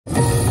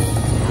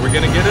we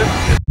gonna get it?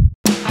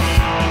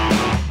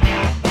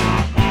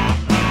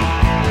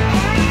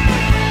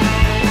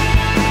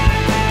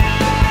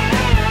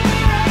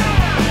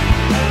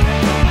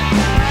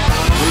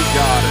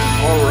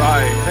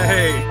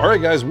 All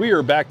right, guys, we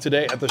are back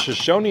today at the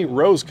Shoshone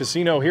Rose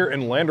Casino here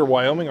in Lander,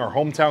 Wyoming, our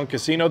hometown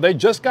casino. They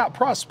just got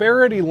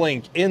Prosperity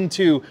Link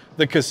into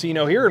the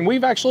casino here, and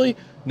we've actually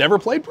never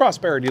played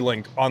Prosperity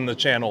Link on the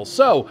channel.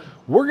 So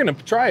we're gonna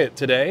try it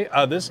today.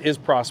 This is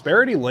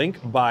Prosperity Link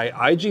by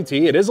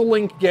IGT. It is a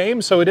link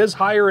game, so it is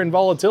higher in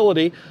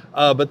volatility,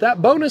 but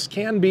that bonus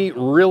can be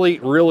really,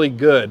 really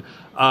good.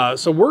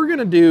 So we're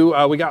gonna do,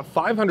 we got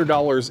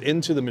 $500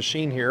 into the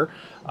machine here.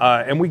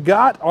 And we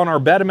got on our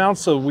bet amount,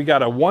 so we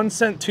got a 1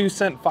 cent, 2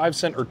 cent, 5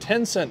 cent, or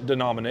 10 cent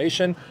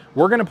denomination.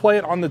 We're gonna play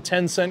it on the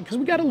 10 cent because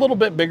we got a little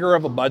bit bigger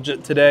of a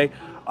budget today.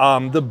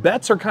 The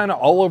bets are kind of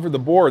all over the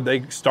board.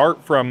 They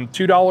start from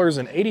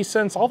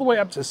 $2.80 all the way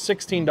up to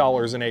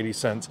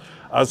 $16.80.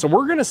 So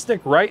we're gonna stick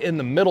right in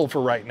the middle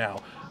for right now.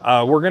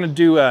 We're gonna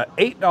do a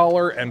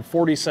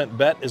 $8.40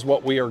 bet is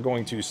what we are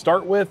going to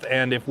start with.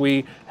 And if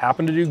we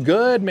happen to do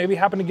good, maybe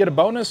happen to get a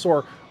bonus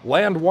or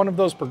land one of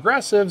those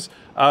progressives,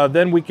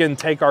 then we can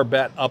take our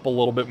bet up a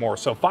little bit more.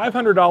 So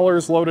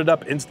 $500 loaded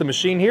up into the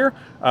machine here.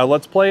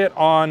 Let's play it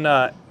on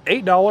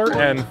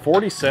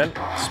 $8.40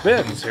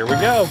 spins. Here we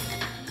go.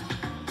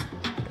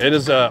 It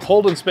is a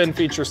hold and spin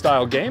feature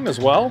style game as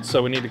well.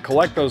 So we need to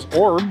collect those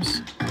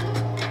orbs.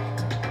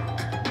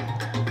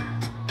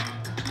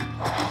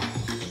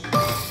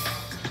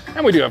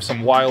 And we do have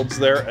some wilds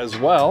there as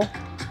well.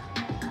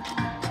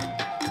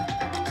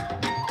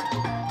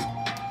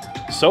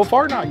 So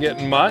far, not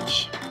getting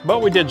much,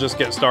 but we did just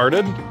get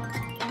started.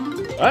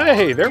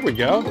 Hey, there we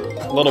go.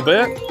 A little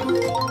bit.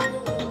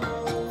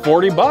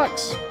 40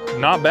 bucks.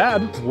 Not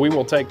bad. We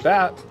will take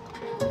that.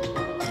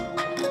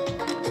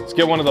 Let's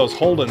get one of those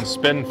hold and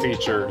spin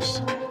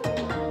features.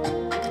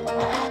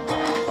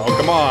 Oh,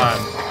 come on.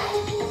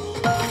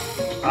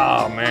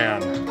 Oh,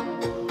 man.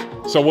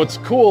 So what's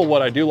cool,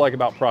 what I do like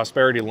about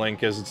Prosperity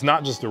Link is it's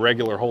not just a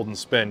regular hold and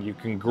spin. You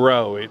can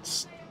grow.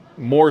 It's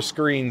more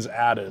screens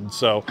added.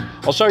 So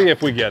I'll show you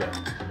if we get it.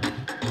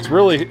 It's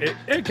really,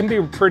 it can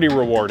be pretty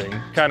rewarding,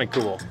 kind of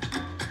cool.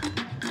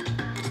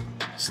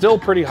 Still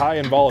pretty high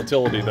in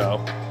volatility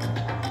though.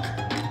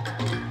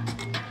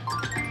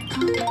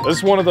 This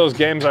is one of those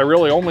games I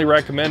really only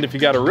recommend if you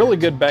got a really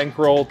good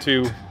bankroll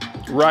to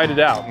ride it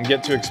out and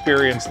get to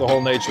experience the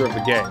whole nature of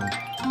the game.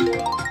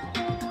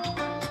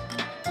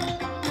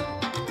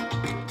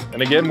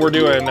 And again, we're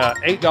doing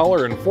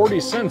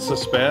 $8.40 a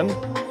spin.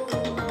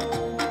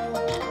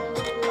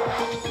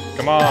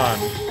 Come on.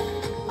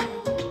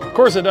 Of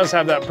course, it does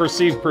have that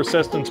perceived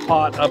persistence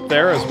pot up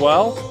there as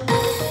well.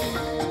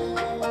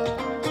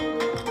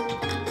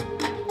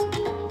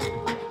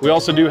 We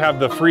also do have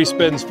the free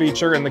spins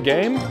feature in the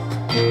game.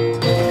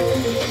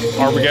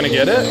 Are we gonna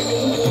get it?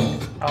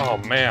 Oh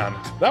man,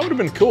 that would have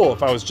been cool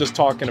if I was just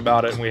talking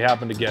about it and we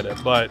happened to get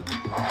it, but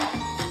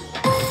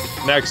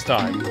next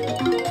time.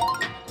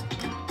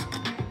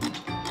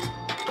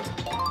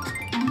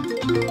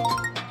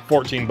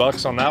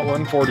 $14 on that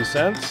one, 40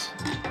 cents.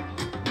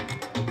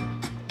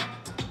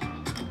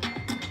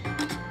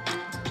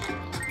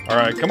 All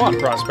right, come on,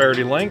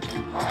 Prosperity Link.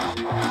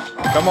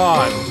 Come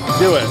on,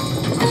 do it.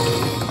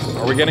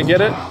 Are we gonna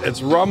get it?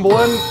 It's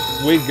rumbling.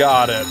 We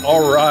got it.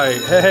 All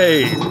right,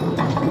 hey.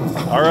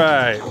 All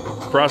right,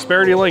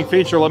 Prosperity Link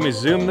feature. Let me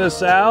zoom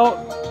this out.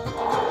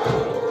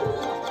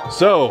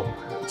 So,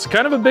 it's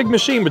kind of a big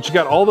machine, but you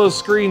got all those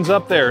screens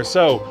up there.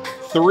 So,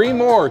 3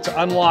 more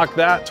to unlock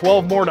that,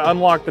 12 more to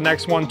unlock the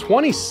next one,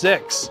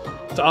 26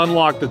 to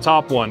unlock the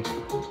top one.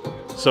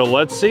 So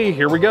let's see,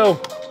 here we go.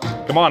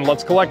 Come on,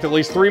 let's collect at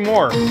least 3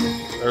 more.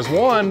 There's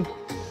 1.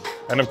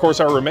 And of course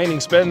our remaining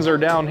spins are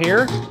down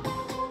here.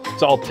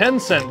 It's all 10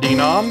 cent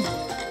denom.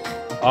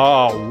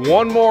 Oh,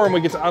 1 more and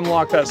we get to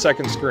unlock that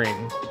second screen.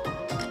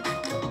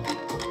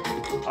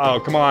 Oh,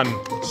 come on,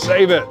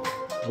 save it.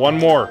 1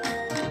 more,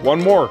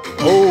 1 more.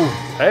 Oh,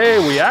 hey,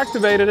 we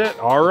activated it,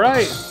 all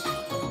right.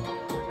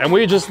 And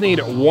we just need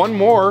 1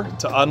 more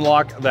to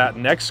unlock that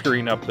next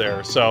screen up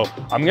there. So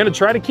I'm gonna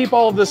try to keep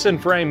all of this in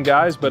frame,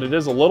 guys, but it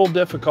is a little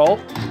difficult.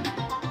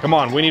 Come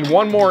on, we need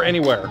 1 more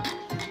anywhere.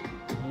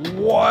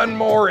 1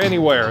 more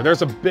anywhere.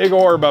 There's a big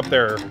orb up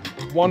there.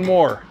 1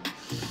 more.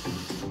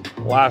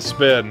 Last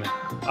spin.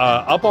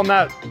 Up on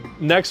that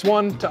next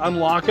one to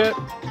unlock it,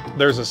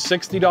 there's a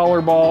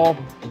 $60 ball,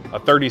 a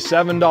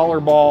 $37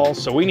 ball.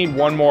 So we need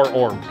 1 more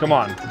orb. Come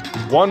on,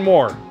 1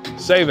 more,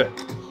 save it.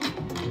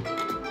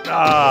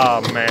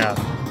 Ah, man,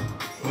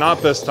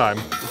 not this time.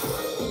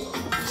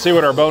 See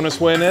what our bonus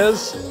win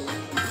is?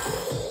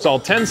 It's all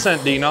 10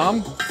 cent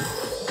denom.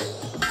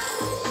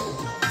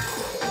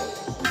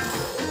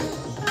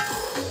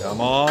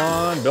 Come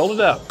on, build it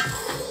up.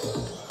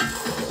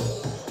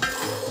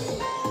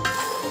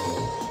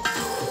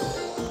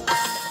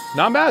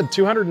 Not bad,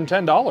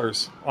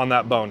 $210 on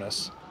that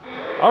bonus.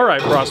 All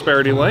right,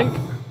 Prosperity Link.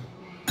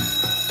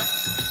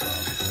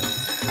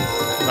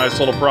 Nice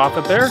little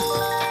profit there.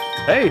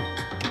 Hey,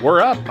 we're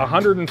up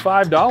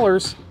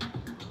 $105.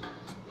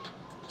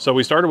 So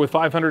we started with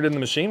 500 in the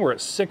machine. We're at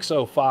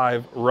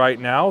 605 right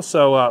now.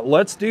 So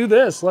let's do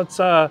this. Let's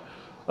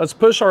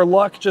push our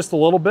luck just a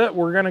little bit.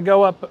 We're gonna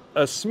go up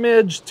a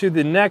smidge to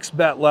the next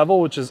bet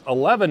level, which is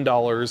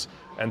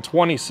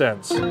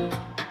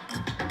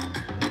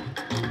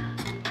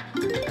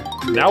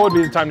 $11.20. Now would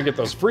be the time to get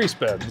those free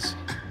spins.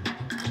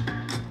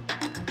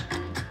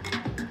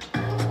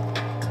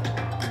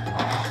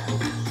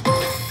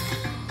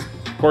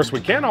 Of course, we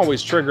can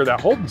always trigger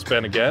that hold and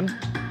spin again.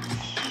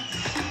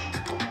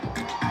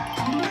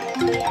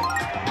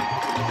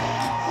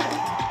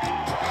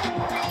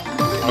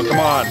 Oh, come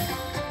on.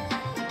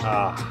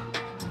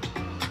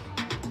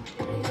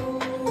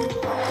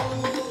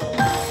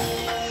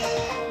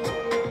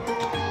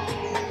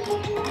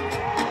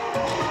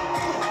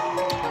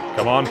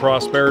 Come on,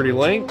 Prosperity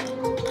Link.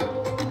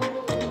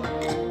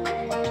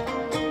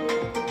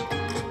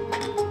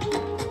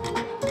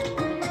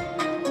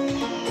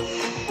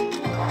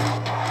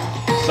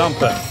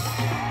 Something.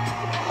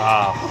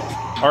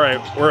 All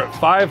right, we're at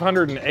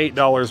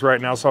 $508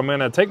 right now, so I'm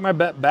gonna take my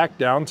bet back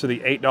down to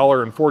the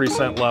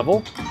 $8.40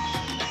 level.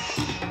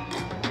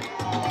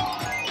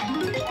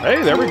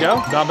 Hey, there we go,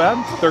 not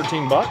bad,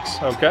 13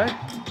 bucks, okay.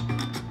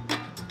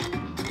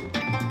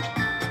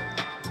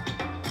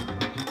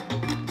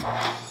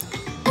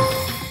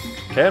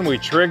 Can we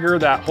trigger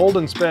that hold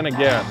and spin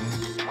again?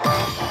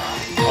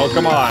 Oh,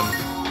 come on.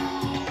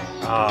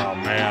 Oh,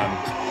 man.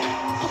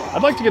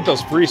 I'd like to get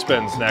those free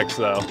spins next,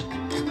 though.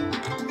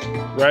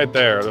 Right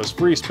there, those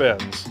free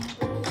spins.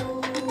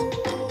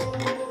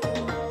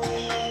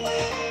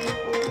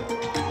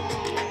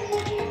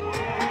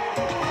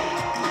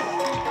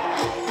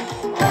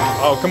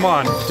 Oh, come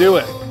on, do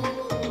it.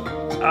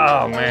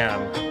 Oh,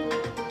 man.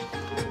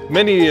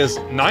 Mini is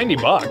 90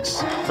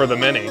 bucks for the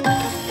mini.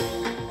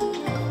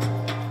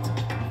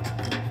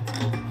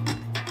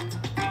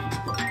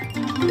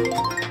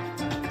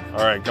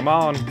 All right, come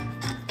on.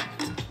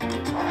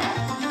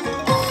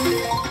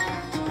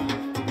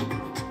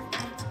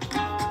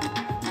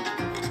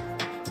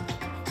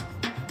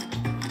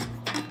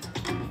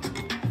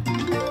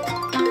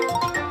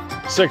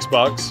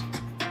 $6.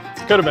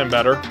 Could have been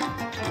better.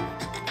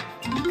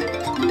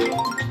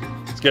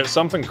 Let's get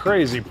something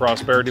crazy,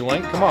 Prosperity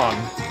Link. Come on.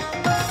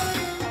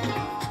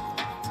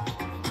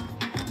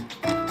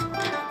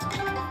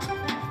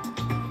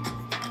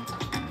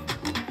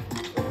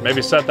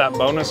 Maybe set that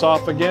bonus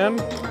off again.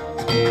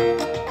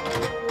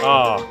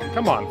 Oh,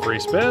 come on, free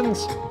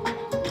spins.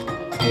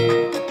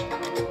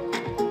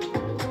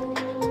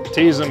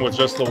 Teasing with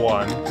just the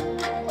one.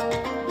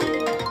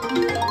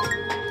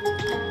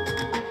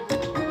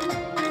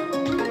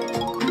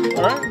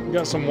 All right, we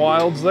got some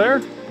wilds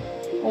there.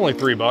 Only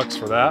 $3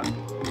 for that.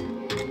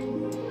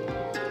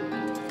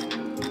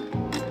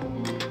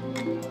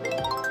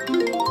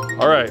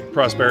 All right,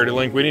 Prosperity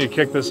Link, we need to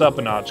kick this up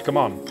a notch. Come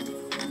on.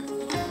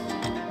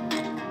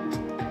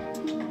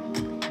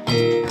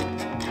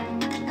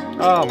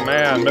 Oh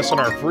man, missing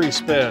our free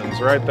spins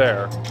right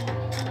there.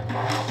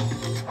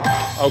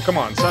 Oh, come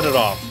on, set it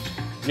off.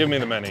 Give me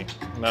the mini.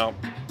 No.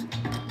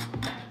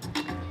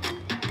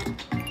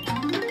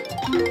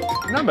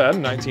 Not bad,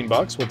 19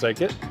 bucks, we'll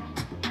take it.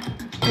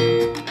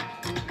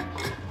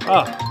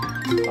 All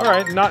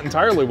right, not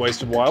entirely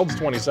wasted wilds,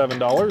 $27.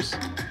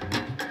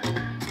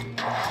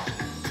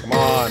 Come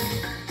on.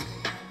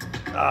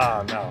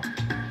 No.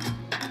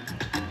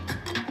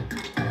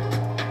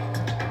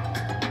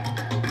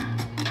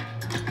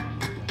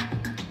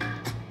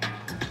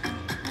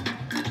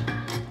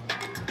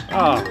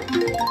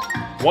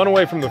 One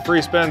away from the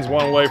free spins,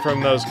 one away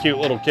from those cute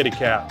little kitty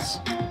cats.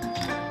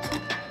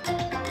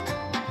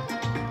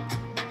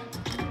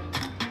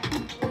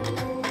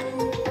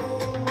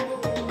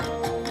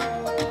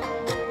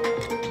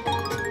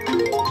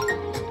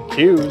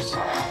 Q's.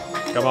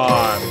 Come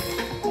on.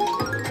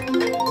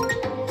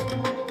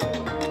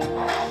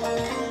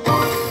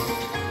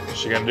 Is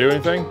she gonna do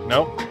anything?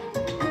 Nope.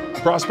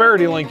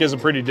 Prosperity Link is a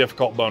pretty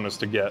difficult bonus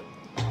to get.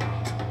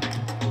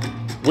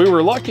 We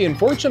were lucky and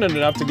fortunate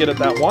enough to get it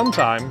that one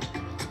time.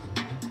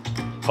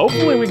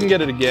 Hopefully we can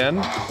get it again,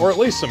 or at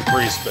least some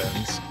free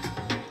spins.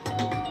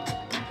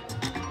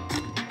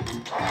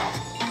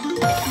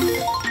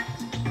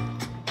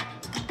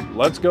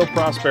 Let's go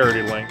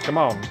Prosperity Link, come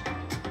on.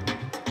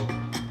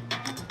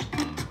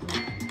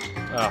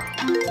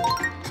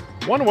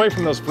 One away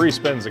from those free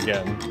spins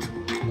again.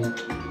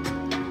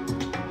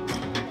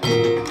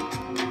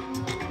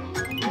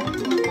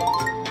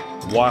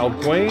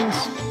 Wild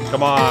Queens,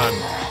 come on.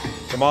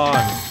 Come on.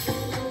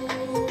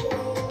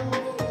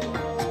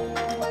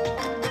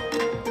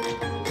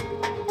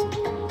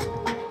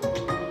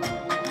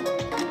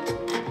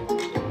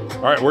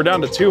 All right, we're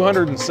down to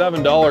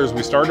 $207.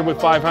 We started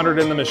with 500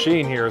 in the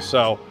machine here,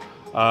 so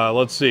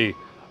let's see.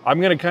 I'm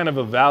gonna kind of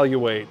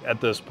evaluate at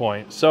this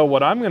point. So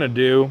what I'm gonna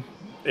do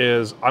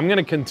is I'm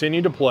gonna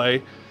continue to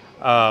play,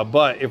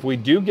 but if we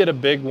do get a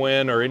big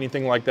win or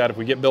anything like that, if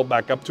we get built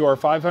back up to our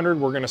 500,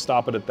 we're gonna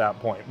stop it at that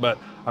point. But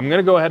I'm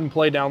gonna go ahead and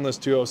play down this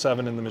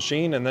 207 in the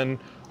machine, and then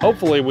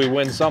hopefully we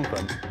win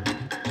something.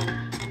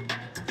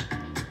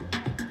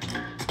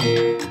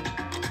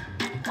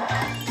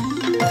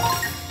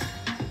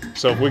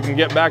 So if we can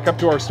get back up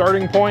to our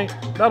starting point,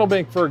 that'll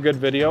make for a good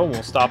video.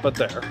 We'll stop it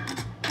there.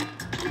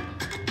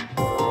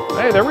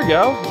 Hey, there we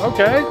go.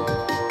 Okay.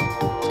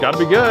 It's got to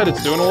be good.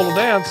 It's doing a little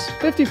dance.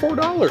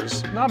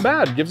 $54. Not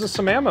bad. Gives us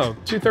some ammo.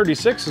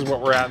 236 is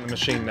what we're at in the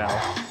machine now.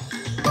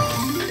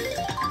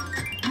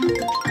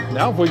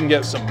 Now if we can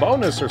get some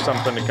bonus or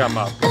something to come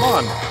up. Come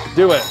on,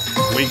 do it.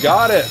 We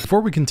got it. Before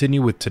we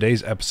continue with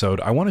today's episode,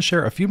 I want to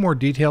share a few more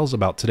details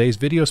about today's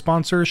video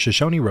sponsor,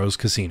 Shoshone Rose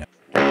Casino.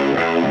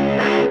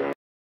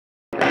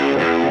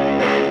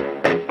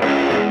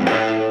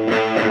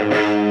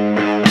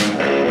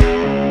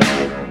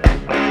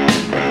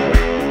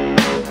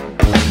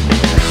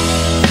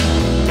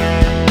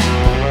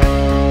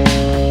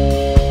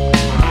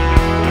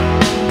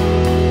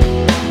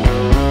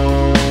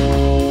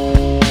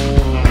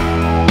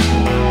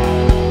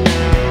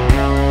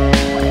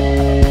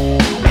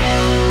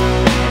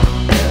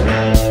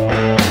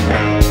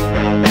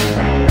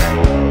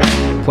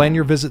 Plan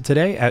your visit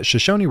today at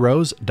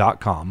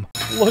ShoshoneRose.com.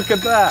 Look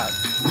at that.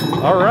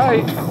 All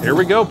right, here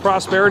we go,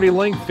 Prosperity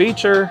Link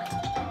feature.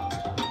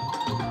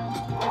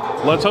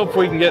 Let's hope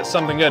we can get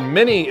something good.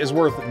 Mini is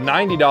worth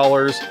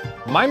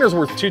 $90, Minor's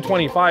worth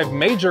 $225,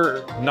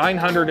 Major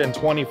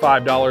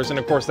 $925, and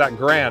of course that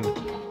Grand,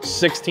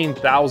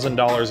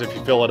 $16,000 if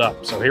you fill it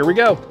up. So here we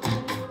go.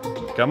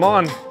 Come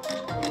on.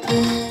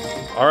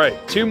 All right,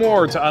 2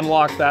 more to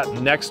unlock that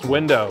next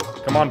window.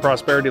 Come on,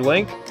 Prosperity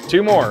Link,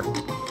 2 more.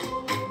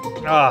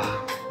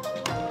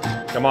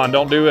 Come on,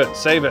 don't do it,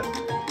 save it.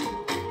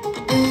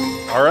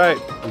 All right,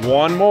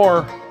 1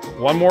 more.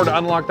 1 more to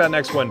unlock that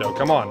next window,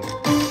 come on.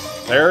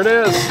 There it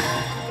is.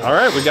 All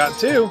right, we got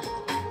 2.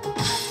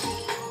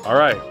 All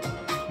right,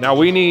 now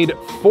we need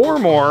 4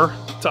 more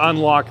to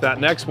unlock that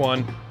next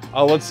one.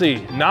 Let's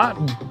see, not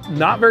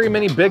very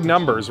many big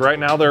numbers. Right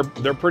now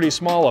they're pretty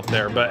small up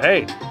there, but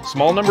hey,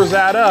 small numbers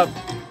add up.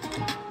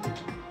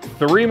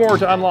 3 more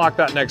to unlock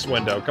that next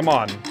window, come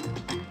on.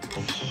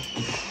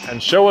 And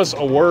show us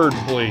a word,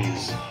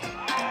 please.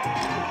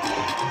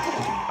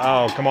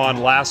 Oh, come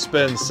on, last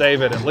spin,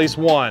 save it. At least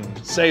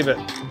 1, save it.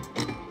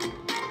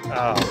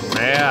 Oh,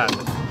 man.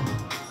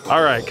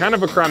 All right, kind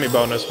of a crummy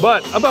bonus,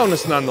 but a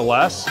bonus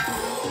nonetheless.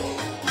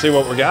 See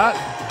what we got.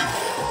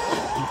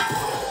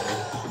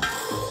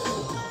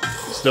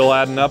 Still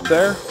adding up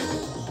there.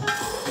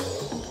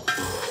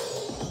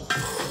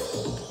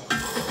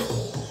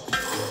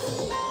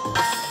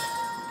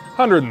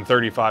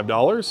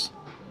 $135.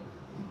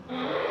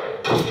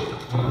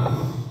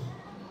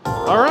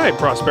 All right,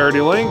 Prosperity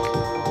Link.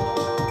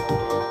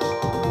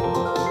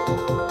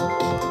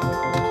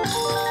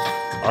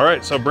 All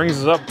right, so it brings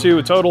us up to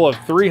a total of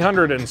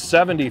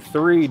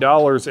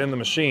 $373 in the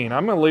machine.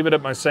 I'm gonna leave it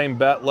at my same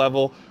bet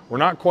level. We're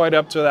not quite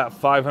up to that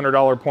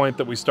 $500 point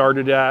that we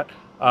started at.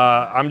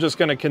 I'm just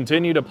gonna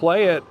continue to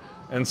play it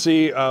and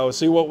see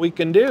what we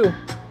can do.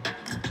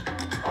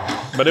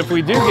 But if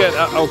we do get,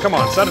 oh, come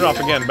on, set it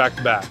off again, back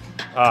to back.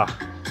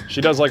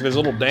 She does like this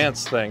little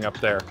dance thing up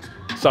there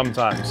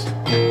sometimes.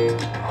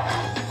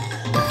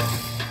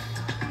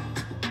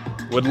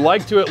 Would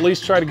like to at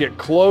least try to get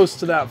close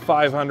to that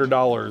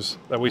 $500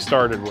 that we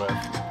started with.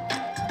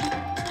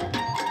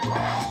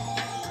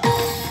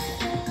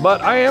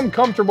 But I am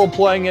comfortable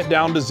playing it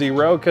down to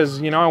 0 because,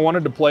 you know, I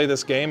wanted to play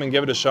this game and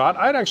give it a shot.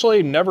 I'd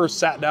actually never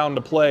sat down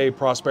to play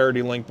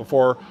Prosperity Link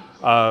before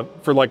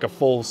for like a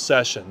full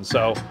session.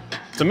 So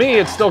to me,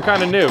 it's still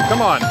kind of new.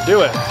 Come on,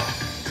 do it.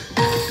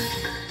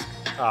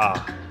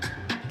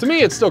 To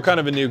me, it's still kind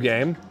of a new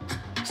game.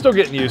 Still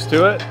getting used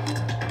to it.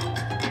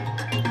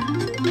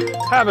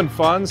 Having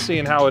fun,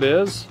 seeing how it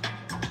is.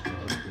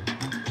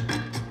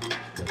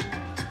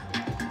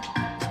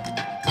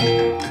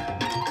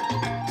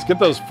 Let's get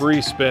those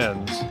free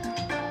spins.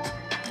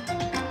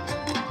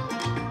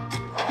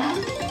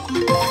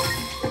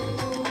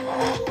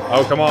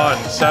 Oh, come on,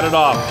 set it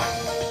off.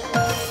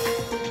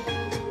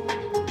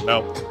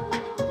 No.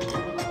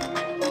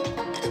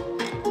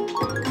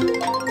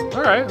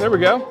 All right, there we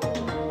go.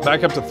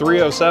 Back up to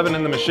 307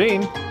 in the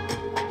machine.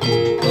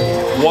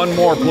 1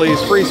 more,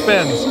 please, free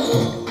spins.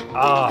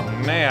 Ah,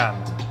 man.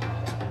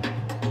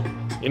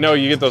 You know,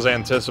 you get those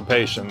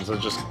anticipations. It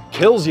just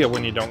kills you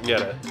when you don't get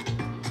it.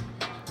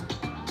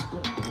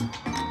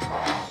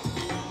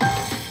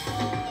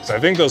 So I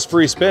think those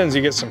free spins,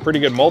 you get some pretty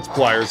good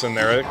multipliers in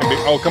there. It can be,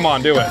 oh, come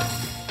on, do it.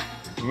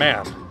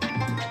 Man,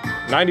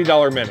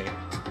 $90 mini.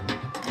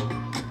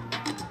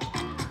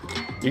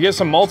 You get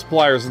some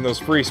multipliers in those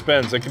free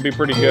spins. It can be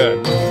pretty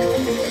good.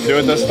 Do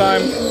it this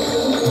time?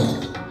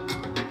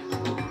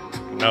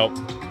 Nope.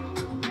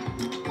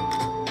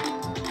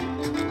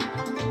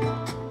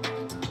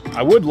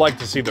 I would like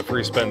to see the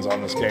free spins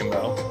on this game,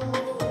 though.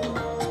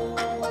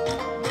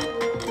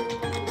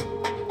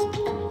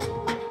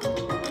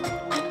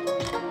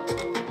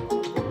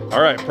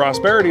 All right,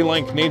 Prosperity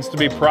Link needs to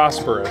be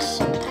prosperous.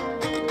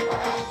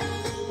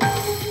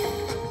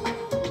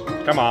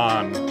 Come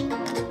on.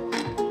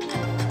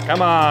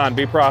 Come on,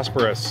 be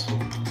prosperous.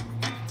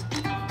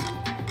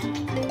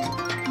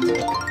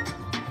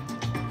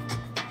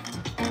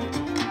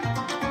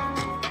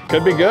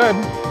 Could be good.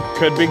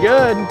 Could be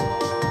good.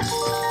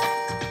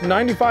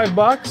 95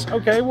 bucks.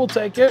 Okay, we'll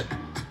take it.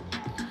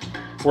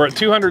 We're at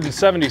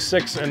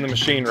 276 in the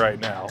machine right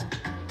now.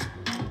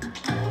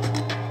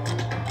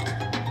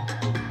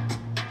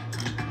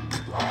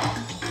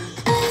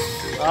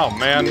 Oh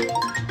man,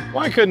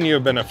 why couldn't you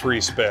have been a free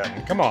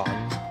spin? Come on.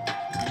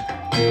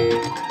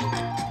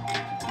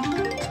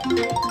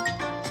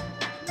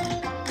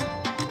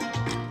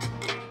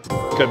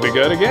 Could be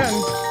good again.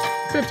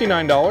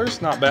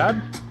 $59, not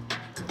bad.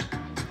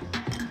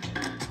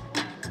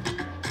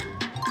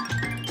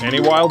 Any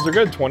wilds are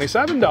good,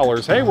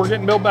 $27. Hey, we're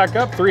getting built back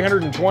up.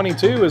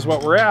 322 is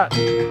what we're at.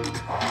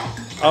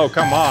 Oh,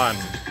 come on.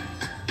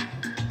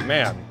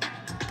 Man.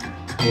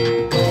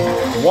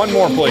 One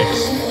more,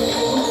 please.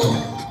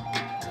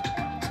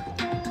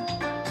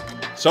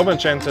 So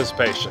much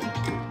anticipation.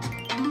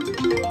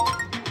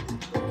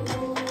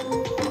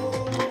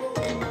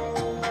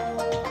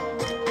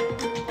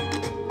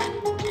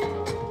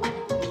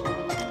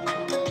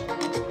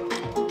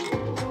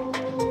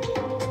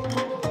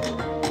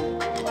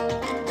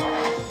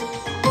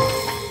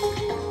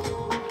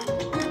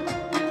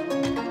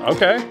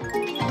 Okay,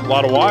 a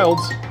lot of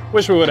wilds.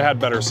 Wish we would have had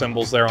better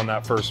symbols there on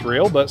that first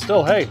reel, but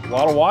still, hey, a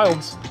lot of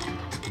wilds.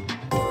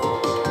 A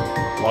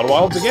lot of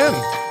wilds again.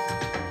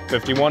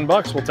 51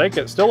 bucks, we'll take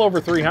it. Still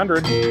over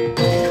 300.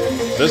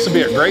 This would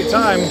be a great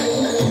time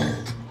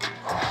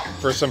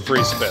for some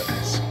free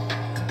spins.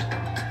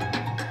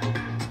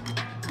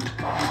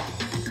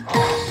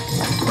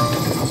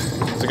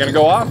 Is it gonna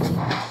go off?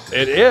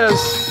 It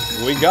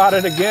is. We got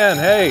it again.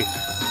 Hey,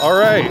 all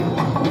right,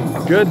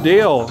 good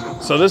deal.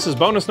 So this is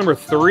bonus number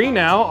 3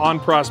 now on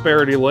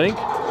Prosperity Link.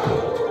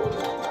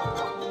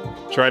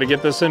 Try to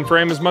get this in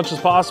frame as much as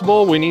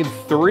possible. We need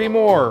 3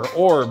 more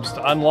orbs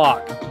to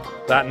unlock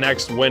that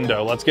next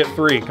window. Let's get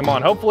 3. Come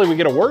on, hopefully we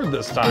get a word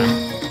this time.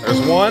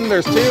 There's 1,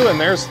 there's 2, and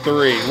there's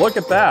 3. Look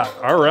at that.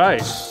 All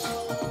right.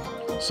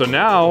 So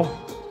now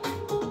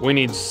we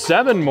need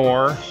 7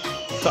 more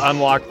to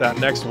unlock that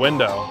next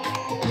window.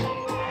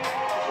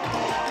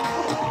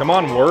 Come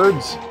on,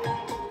 words.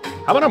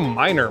 How about a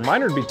minor?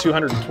 Minor would be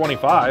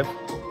 225.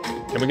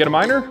 Can we get a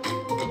minor?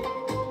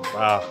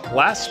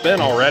 Last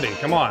spin already,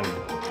 come on.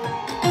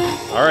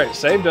 All right,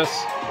 saved us.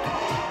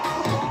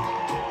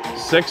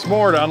 6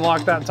 more to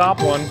unlock that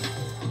top one.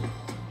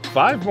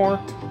 5 more.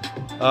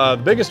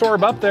 The biggest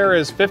orb up there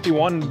is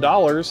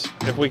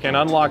 $51 if we can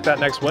unlock that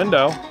next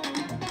window.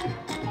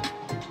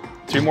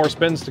 2 more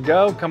spins to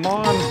go, come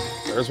on.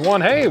 There's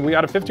 1, hey, we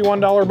got a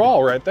 $51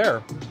 ball right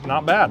there.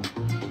 Not bad.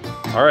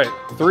 All right,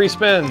 3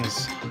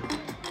 spins.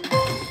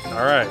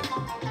 All right,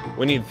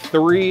 we need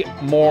 3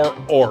 more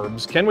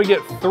orbs. Can we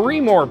get 3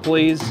 more,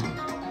 please?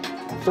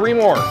 3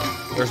 more.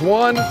 There's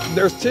 1,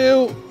 there's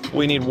 2.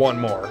 We need 1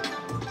 more.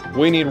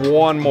 We need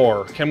 1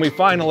 more. Can we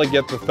finally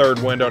get the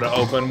 3rd window to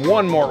open?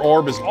 1 more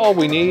orb is all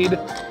we need.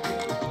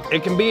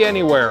 It can be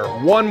anywhere.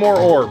 1 more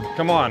orb,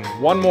 come on,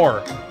 1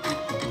 more.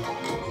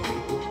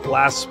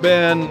 Last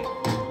spin,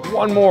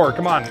 1 more,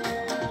 come on.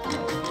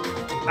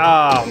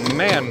 Oh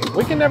man,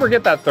 we can never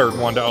get that 3rd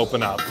one to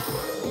open up.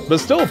 But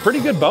still a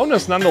pretty good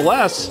bonus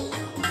nonetheless.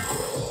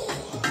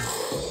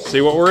 See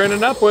what we're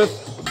ending up with.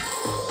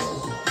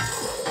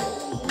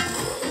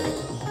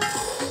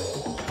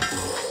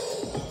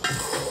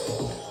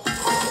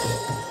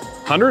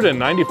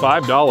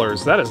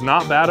 $195, that is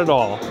not bad at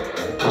all.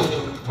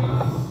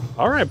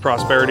 All right,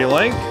 Prosperity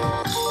Link.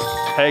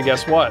 Hey,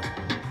 guess what?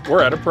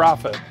 We're at a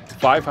profit,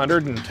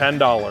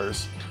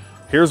 $510.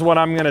 Here's what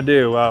I'm gonna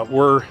do.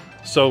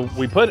 So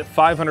we put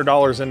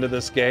 $500 into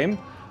this game.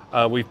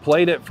 We've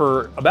played it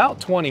for about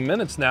 20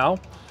 minutes now.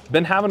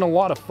 Been having a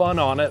lot of fun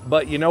on it,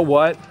 but you know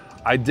what?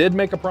 I did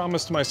make a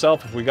promise to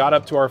myself if we got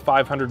up to our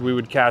 500, we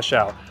would cash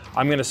out.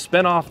 I'm gonna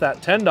spin off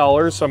that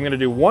 $10, so I'm gonna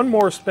do 1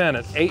 more spin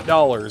at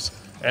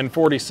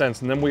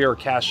 $8.40, and then we are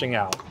cashing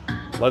out.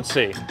 Let's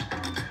see,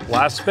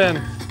 last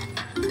spin.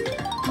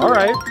 All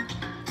right,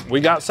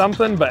 we got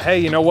something, but hey,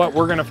 you know what?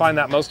 We're gonna find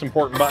that most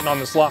important button on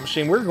the slot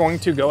machine. We're going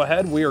to go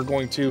ahead, we are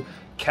going to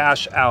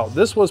cash out.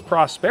 This was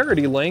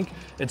Prosperity Link.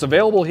 It's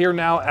available here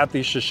now at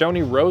the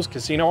Shoshone Rose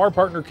Casino, our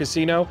partner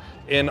casino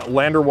in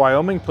Lander,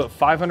 Wyoming. Put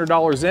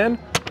 $500 in,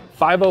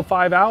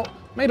 505 out.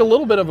 Made a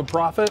little bit of a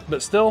profit,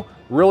 but still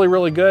really,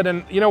 really good.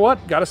 And you know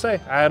what? Gotta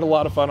say, I had a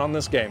lot of fun on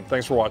this game.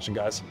 Thanks for watching,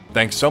 guys.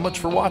 Thanks so much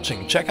for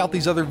watching. Check out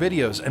these other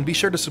videos and be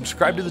sure to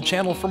subscribe to the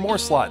channel for more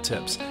slot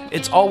tips.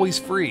 It's always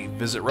free.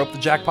 Visit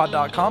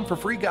ropethejackpot.com for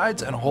free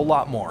guides and a whole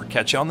lot more.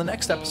 Catch you on the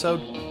next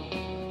episode.